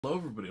Hello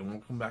everybody and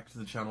welcome back to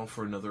the channel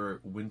for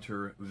another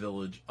Winter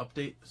Village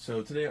update.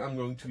 So today I'm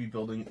going to be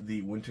building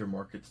the Winter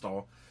Market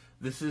stall.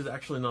 This is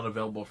actually not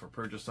available for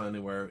purchase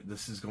anywhere.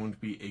 This is going to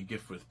be a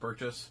gift with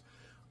purchase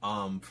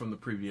from the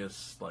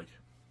previous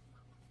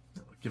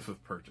gift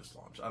with purchase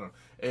launch. I don't know.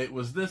 It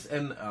was this,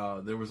 and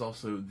there was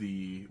also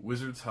the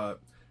Wizard's Hut,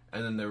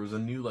 and then there was a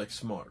new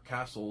smaller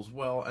castle as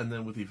well, and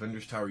then with the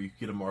Avengers Tower you could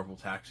get a Marvel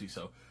taxi.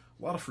 So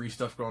a lot of free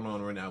stuff going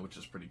on right now, which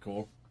is pretty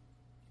cool.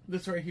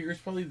 This right here is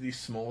probably the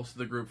smallest of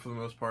the group for the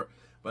most part,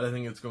 but I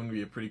think it's going to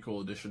be a pretty cool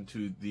addition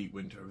to the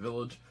Winter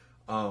Village.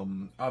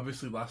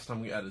 Obviously last time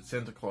we added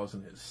Santa Claus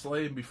and his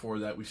sleigh, and before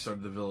that we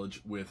started the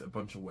village with a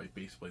bunch of white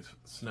base plates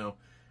with snow,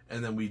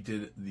 and then we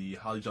did the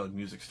Holly Jolly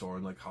Music Store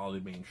and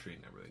Holiday Main Street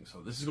and everything.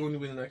 So this is going to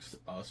be the next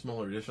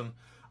smaller edition.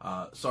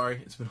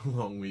 Sorry, it's been a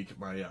long week.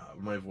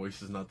 My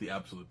voice is not the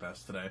absolute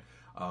best today,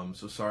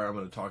 so sorry. I'm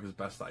going to talk as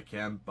best I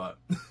can, but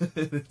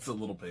it's a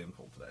little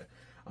painful today.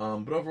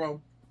 But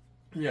overall,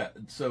 yeah,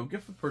 so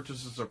gift with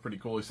purchases are pretty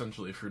cool.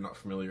 Essentially, if you're not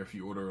familiar, if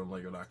you order on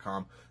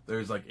Lego.com,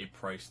 there's a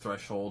price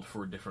threshold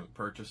for different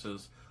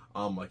purchases.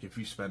 If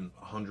you spend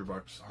 $100,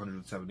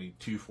 $170,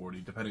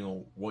 $240, depending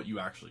on what you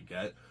actually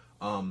get,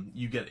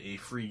 you get a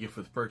free gift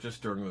with purchase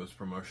during those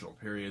promotional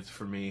periods.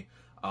 For me,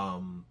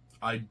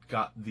 I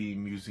got the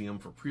museum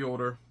for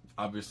pre-order.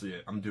 Obviously,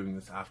 I'm doing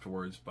this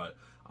afterwards, but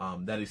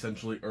that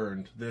essentially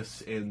earned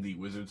this and the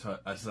Wizard's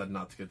Hut. I decided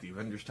not to get the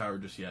Avengers Tower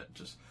just yet.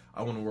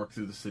 I want to work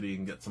through the city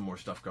and get some more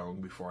stuff going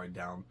before I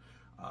down,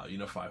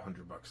 $500 on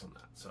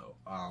that. So,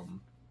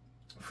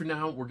 for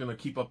now, we're going to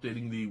keep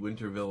updating the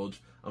Winter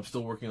Village. I'm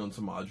still working on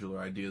some modular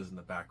ideas in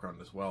the background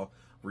as well.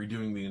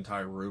 Redoing the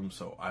entire room,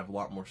 so I have a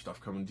lot more stuff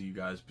coming to you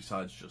guys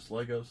besides just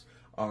Legos.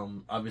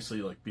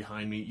 Obviously,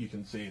 behind me, you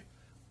can see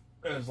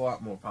there's a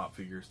lot more pop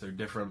figures. They're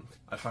different.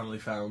 I finally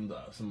found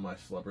some of my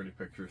celebrity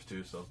pictures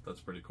too, so that's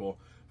pretty cool.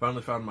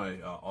 Finally found my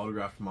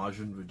autographed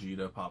Majin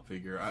Vegeta pop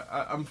figure.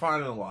 I'm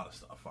finding a lot of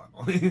stuff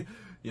finally.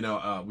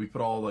 We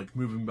put all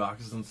moving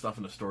boxes and stuff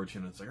in a storage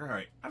unit. It's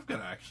alright, I've got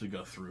to actually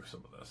go through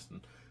some of this.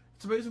 And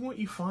it's amazing what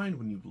you find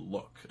when you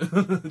look.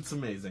 It's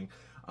amazing.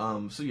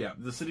 So yeah,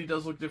 the city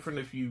does look different.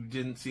 If you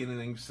didn't see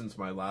anything since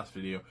my last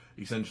video,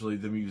 essentially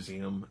the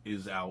museum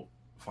is out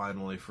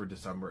finally for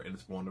December, and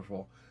it's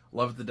wonderful.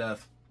 Love it to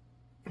death.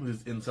 It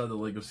is inside the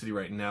Lego City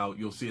right now.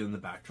 You'll see it in the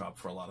backdrop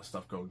for a lot of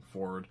stuff going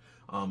forward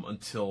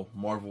until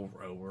Marvel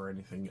Row or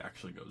anything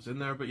actually goes in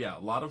there. But yeah, a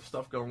lot of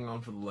stuff going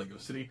on for the Lego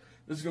City.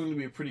 This is going to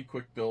be a pretty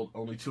quick build,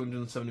 only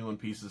 271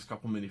 pieces, a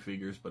couple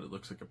minifigures, but it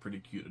looks like a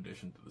pretty cute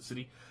addition to the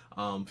city.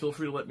 Feel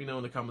free to let me know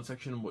in the comment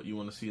section what you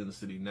want to see in the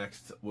city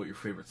next, what your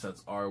favorite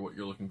sets are, what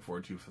you're looking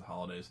forward to for the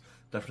holidays.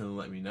 Definitely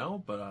let me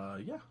know.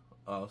 But yeah,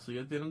 I'll see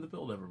you at the end of the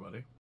build,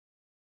 everybody.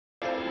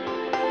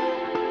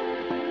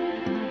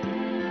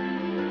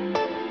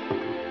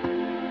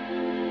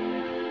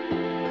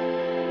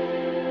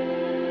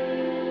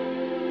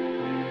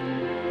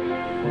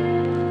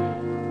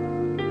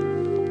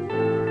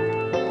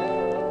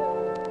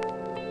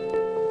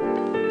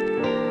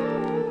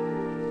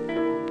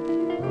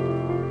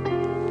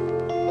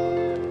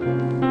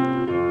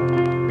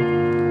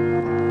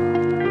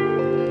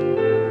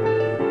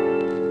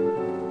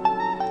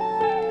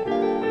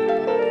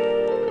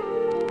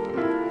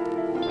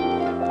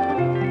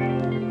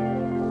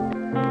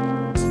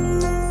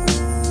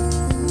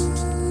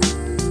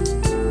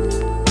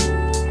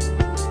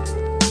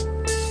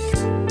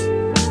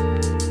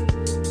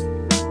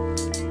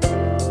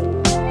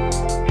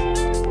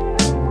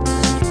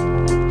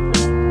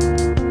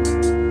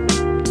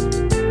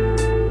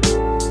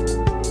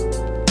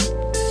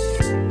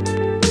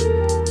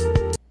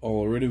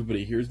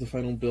 Everybody, here's the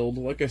final build.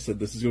 Like I said,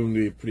 this is going to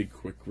be a pretty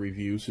quick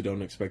review, so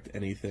don't expect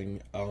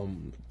anything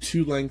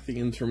too lengthy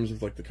in terms of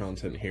the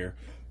content here.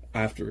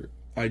 After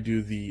I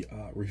do the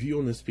review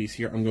on this piece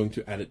here, I'm going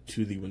to add it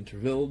to the Winter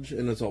Village,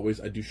 and as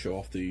always, I do show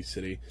off the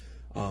city,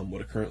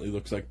 what it currently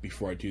looks like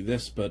before I do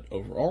this. But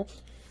overall,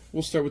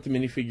 we'll start with the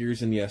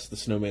minifigures, and yes, the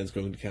snowman's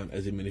going to count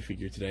as a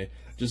minifigure today.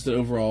 Just an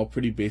overall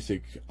pretty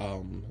basic,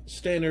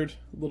 standard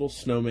little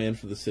snowman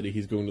for the city.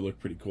 He's going to look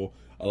pretty cool.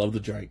 I love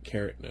the giant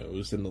carrot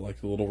nose and the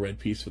little red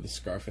piece for the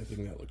scarf. I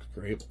think that looks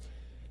great.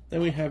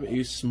 Then we have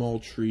a small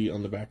tree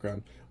on the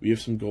background. We have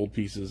some gold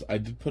pieces. I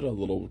did put a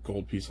little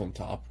gold piece on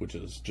top, which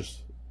is just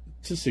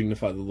to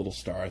signify the little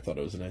star. I thought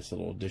it was a nice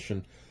little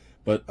addition.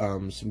 But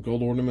some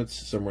gold ornaments,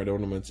 some red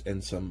ornaments,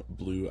 and some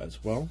blue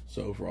as well.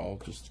 So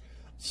overall, just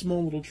a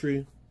small little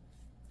tree.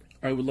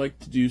 I would like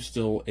to do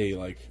still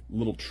a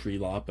little tree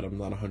lot, but I'm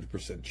not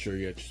 100% sure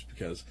yet, just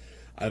because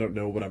I don't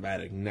know what I'm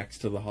adding next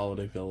to the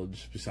Holiday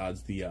Village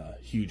besides the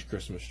huge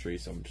Christmas tree,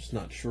 so I'm just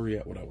not sure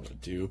yet what I want to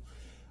do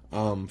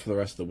for the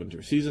rest of the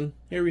winter season.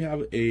 Here we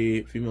have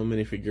a female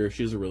minifigure.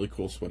 She has a really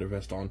cool sweater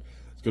vest on.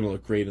 It's going to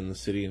look great in the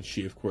city, and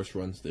she, of course,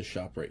 runs this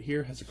shop right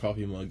here, has a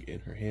coffee mug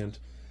in her hand.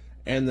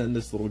 And then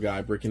this little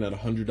guy breaking out a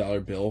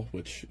 $100 bill,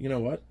 which, you know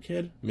what,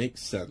 kid,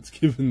 makes sense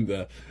given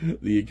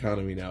the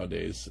economy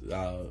nowadays.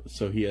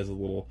 So he has a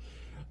little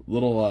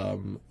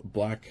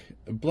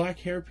black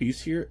hair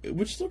piece here,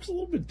 which looks a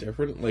little bit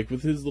different. Like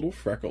with his little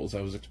freckles,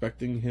 I was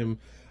expecting him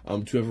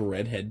to have a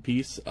red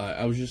headpiece.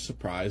 I was just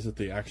surprised that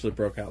they actually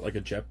broke out like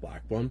a jet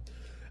black one.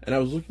 And I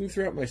was looking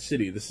throughout my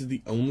city. This is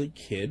the only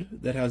kid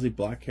that has a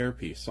black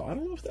hairpiece. So I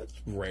don't know if that's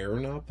rare or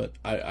not, but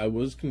I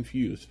was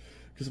confused.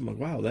 Because I'm like,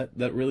 wow,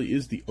 that really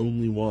is the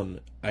only one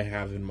I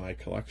have in my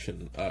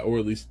collection. Or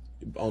at least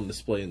on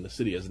display in the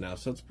city as of now.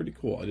 So that's pretty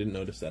cool. I didn't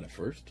notice that at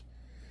first.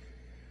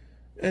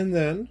 And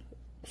then,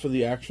 for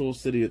the actual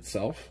city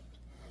itself,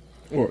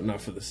 or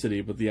not for the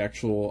city, but the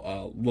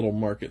actual little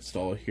market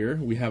stall here,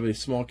 we have a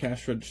small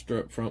cash register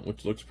up front,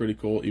 which looks pretty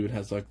cool. Even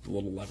has like the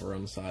little lever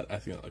on the side. I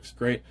think that looks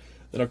great.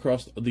 Then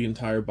across the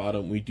entire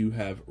bottom, we do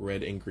have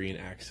red and green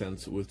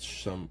accents with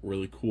some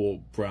really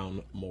cool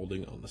brown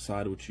molding on the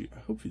side, which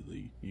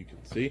hopefully you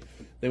can see.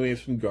 Then we have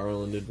some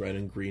garlanded red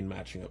and green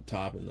matching up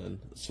top, and then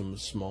some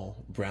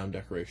small brown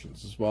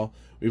decorations as well.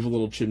 We have a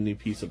little chimney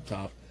piece up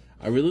top.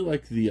 I really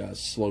like the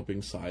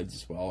sloping sides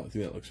as well. I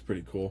think that looks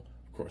pretty cool.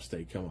 Of course,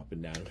 they come up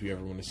and down if you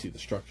ever want to see the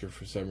structure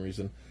for some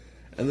reason.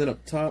 And then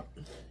up top,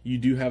 you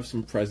do have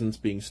some presents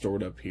being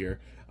stored up here.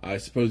 I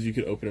suppose you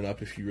could open it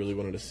up if you really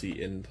wanted to see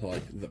into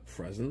like the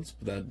presents,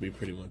 but that'd be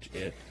pretty much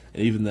it.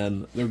 And even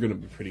then, they're going to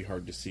be pretty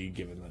hard to see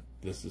given that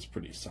this is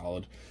pretty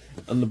solid.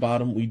 On the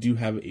bottom, we do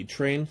have a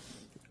train.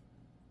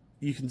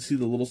 You can see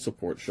the little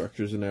support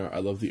structures in there. I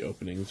love the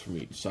openings from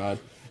each side.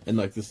 And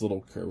like this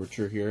little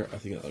curvature here, I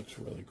think it looks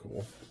really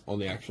cool on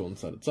the actual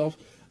inside itself.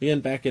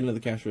 Again, back into the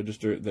cash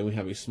register, then we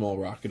have a small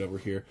rocket over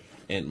here.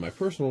 And my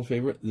personal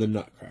favorite, the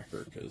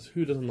Nutcracker, because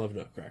who doesn't love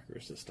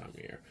Nutcrackers this time of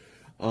year?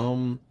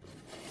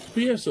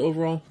 But yeah, so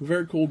overall,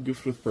 very cool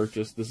gift with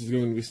purchase. This is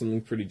going to be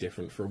something pretty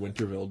different for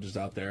winter villages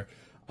out there.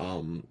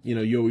 You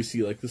know, you always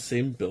see like the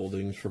same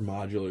buildings for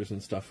modulars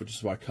and stuff, which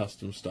is why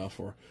custom stuff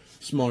or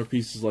smaller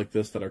pieces like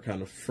this that are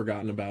kind of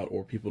forgotten about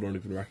or people don't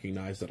even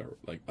recognize that are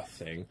like a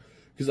thing.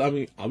 Because, I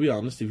mean, I'll be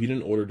honest, if you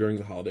didn't order during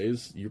the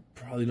holidays, you're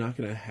probably not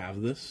going to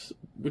have this,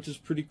 which is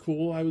pretty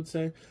cool, I would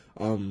say.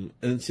 And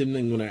same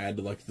thing when I add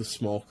to, like, the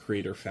small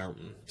crater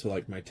fountain to,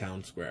 like, my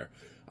town square.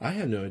 I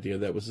had no idea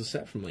that was a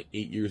set from, like,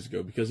 8 years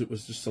ago because it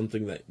was just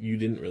something that you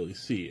didn't really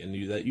see and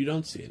that you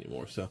don't see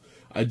anymore. So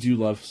I do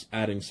love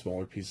adding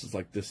smaller pieces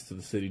like this to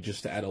the city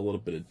just to add a little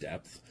bit of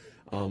depth.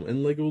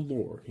 And LEGO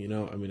lore, you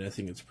know? I mean, I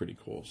think it's pretty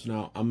cool. So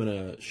now I'm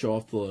going to show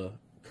off the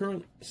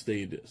current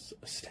status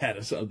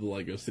of the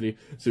LEGO City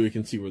so we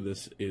can see where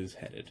this is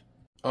headed.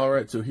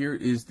 Alright, so here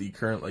is the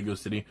current LEGO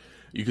City.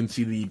 You can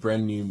see the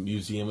brand new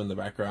museum in the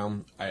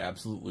background. I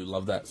absolutely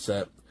love that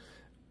set.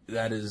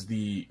 That is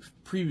the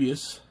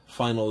previous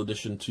final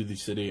addition to the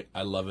city.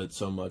 I love it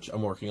so much.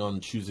 I'm working on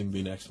choosing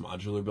the next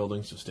modular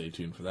building, so stay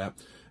tuned for that.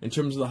 In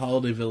terms of the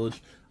Holiday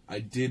Village, I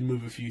did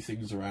move a few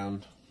things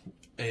around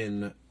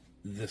in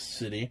this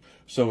city.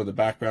 So in the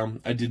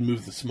background, I did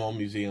move the small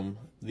museum,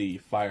 the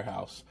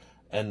firehouse,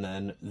 and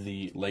then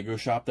the Lego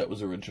shop that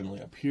was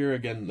originally up here.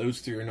 Again, those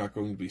three are not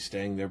going to be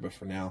staying there, but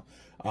for now,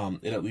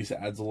 it at least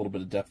adds a little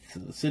bit of depth to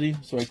the city.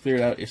 So I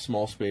cleared out a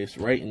small space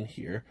right in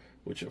here,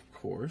 which of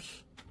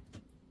course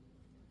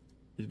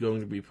is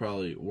going to be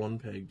probably one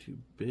peg too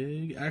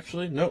big.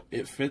 Actually, no,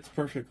 it fits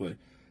perfectly.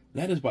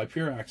 That is by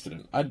pure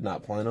accident. I did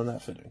not plan on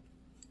that fitting.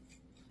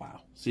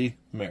 Wow. See?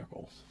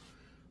 Miracles.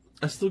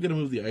 I'm still going to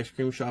move the ice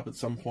cream shop at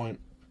some point,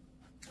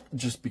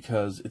 just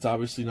because it's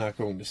obviously not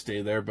going to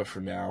stay there, but for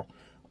now,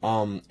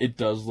 it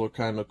does look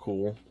kind of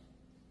cool,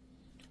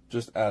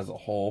 just as a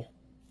whole,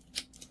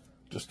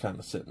 just kind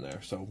of sitting there.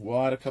 So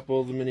we'll add a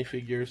couple of the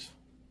minifigures,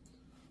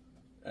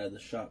 add the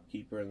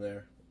shopkeeper in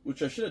there,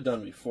 which I should have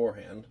done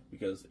beforehand,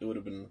 because it would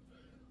have been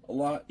a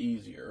lot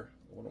easier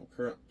what I'm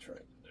currently trying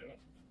to do.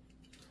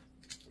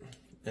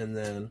 And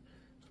then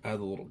add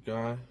the little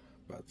guy,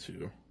 about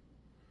to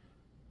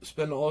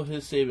spend all of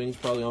his savings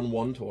probably on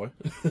one toy.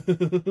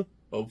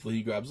 Hopefully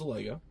he grabs a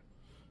Lego.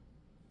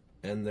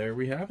 And there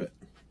we have it.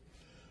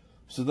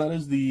 So that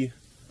is the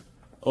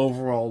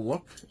overall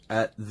look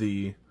at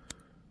the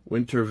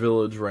Winter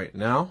Village right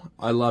now.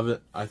 I love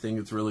it. I think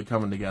it's really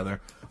coming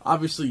together.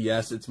 Obviously,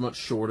 yes, it's much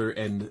shorter,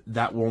 and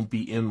that won't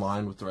be in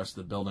line with the rest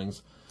of the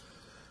buildings.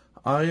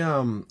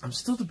 I'm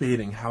still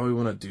debating how we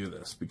want to do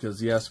this,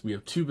 because yes, we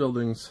have two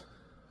buildings,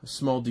 a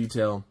small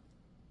detail,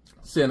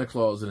 Santa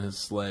Claus and his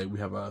sleigh. We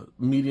have a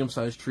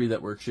medium-sized tree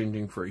that we're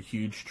exchanging for a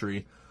huge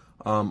tree.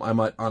 I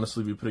might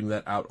honestly be putting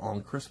that out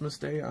on Christmas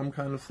Day. I'm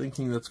kind of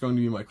thinking that's going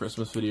to be my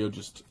Christmas video,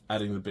 just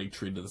adding the big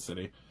tree to the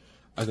city.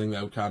 I think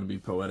that would kind of be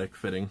poetic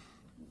fitting.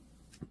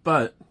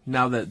 But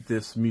now that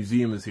this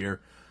museum is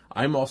here,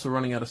 I'm also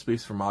running out of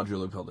space for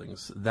modular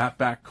buildings. That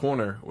back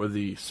corner where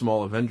the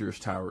small Avengers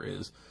Tower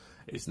is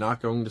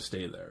not going to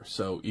stay there.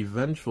 So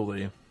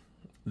eventually,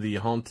 the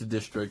Haunted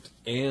District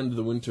and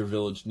the Winter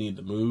Village need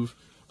to move.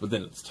 But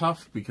then it's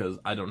tough because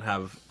I don't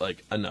have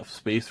like enough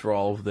space for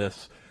all of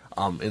this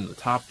in the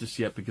top just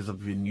yet, because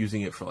I've been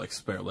using it for like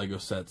spare Lego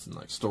sets and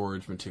like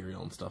storage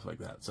material and stuff like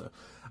that. So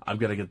I've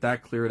got to get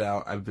that cleared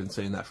out. I've been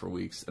saying that for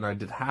weeks, and I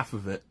did half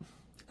of it,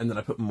 and then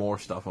I put more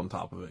stuff on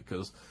top of it,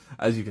 because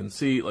as you can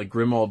see, like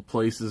Grimald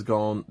Place is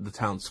gone, the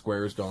town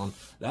square is gone.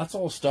 That's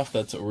all stuff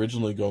that's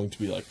originally going to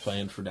be like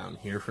planned for down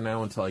here for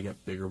now until I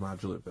get bigger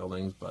modular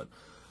buildings. But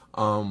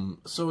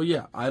So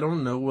yeah, I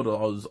don't know what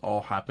is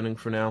all happening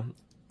for now.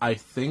 I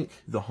think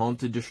the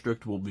Haunted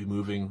District will be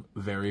moving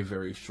very,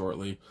 very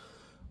shortly.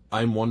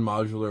 I'm one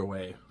modular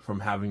away from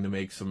having to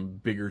make some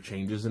bigger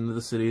changes into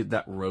the city.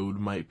 That road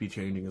might be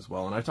changing as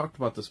well. And I talked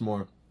about this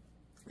more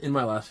in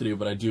my last video,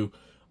 but I do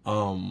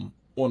want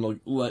to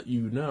let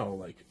you know,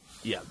 like,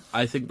 yeah,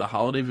 I think the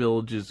Holiday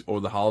Village is,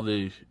 or the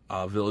Holiday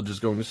Village is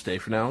going to stay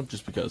for now,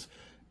 just because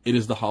it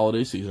is the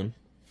holiday season.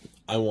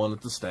 I want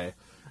it to stay.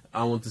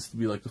 I want this to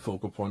be like the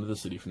focal point of the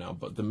city for now.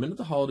 But the minute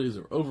the holidays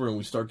are over and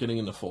we start getting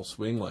into full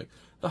swing, like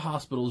the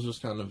hospital's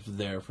just kind of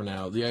there for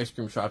now. The ice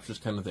cream shop's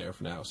just kind of there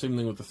for now. Same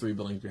thing with the 3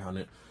 buildings behind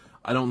it.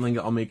 I don't think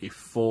I'll make a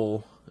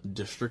full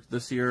district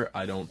this year.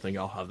 I don't think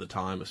I'll have the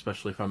time,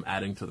 especially if I'm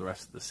adding to the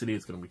rest of the city.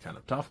 It's going to be kind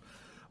of tough.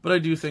 But I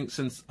do think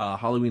since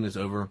Halloween is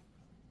over,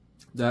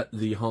 that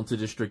the Haunted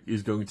District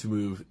is going to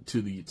move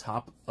to the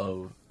top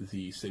of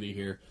the city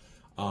here.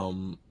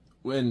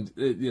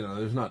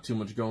 There's not too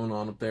much going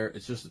on up there.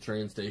 It's just a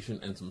train station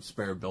and some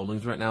spare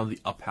buildings right now. The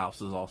Up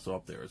House is also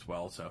up there as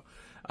well. So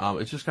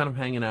it's just kind of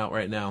hanging out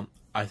right now.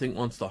 I think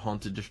once the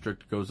Haunted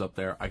District goes up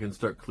there, I can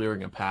start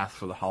clearing a path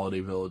for the Holiday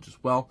Village as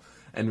well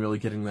and really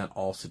getting that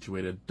all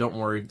situated. Don't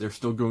worry, they're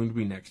still going to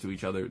be next to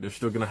each other. They're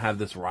still going to have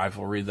this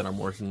rivalry that I'm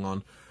working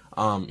on.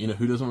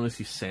 Who doesn't want to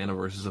see Santa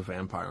versus a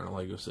vampire in a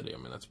Lego City? I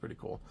mean, that's pretty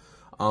cool.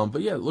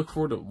 But yeah, look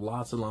forward to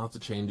lots and lots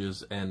of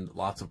changes and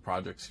lots of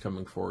projects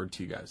coming forward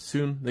to you guys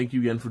soon. Thank you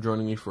again for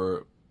joining me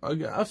for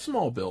a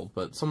small build,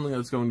 but something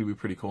that's going to be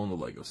pretty cool in the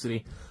Lego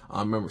City.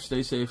 Remember,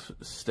 stay safe,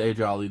 stay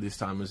jolly this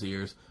time of the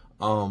years.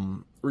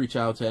 Reach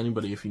out to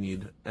anybody if you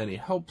need any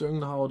help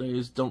during the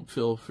holidays. Don't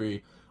feel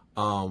free.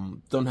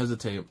 Don't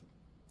hesitate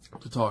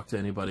to talk to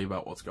anybody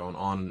about what's going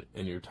on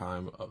in your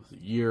time of the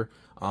year.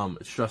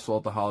 It's stressful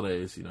at the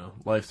holidays,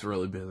 life's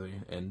really busy,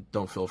 and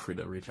don't feel free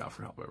to reach out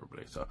for help,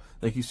 everybody. So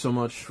thank you so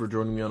much for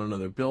joining me on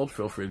another build.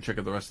 Feel free to check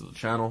out the rest of the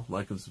channel,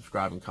 like and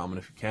subscribe and comment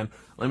if you can.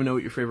 Let me know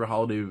what your favorite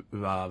holiday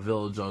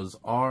villages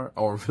are,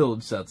 or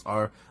village sets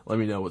are. Let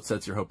me know what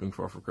sets you're hoping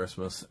for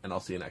Christmas, and I'll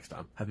see you next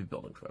time. Happy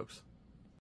building, folks.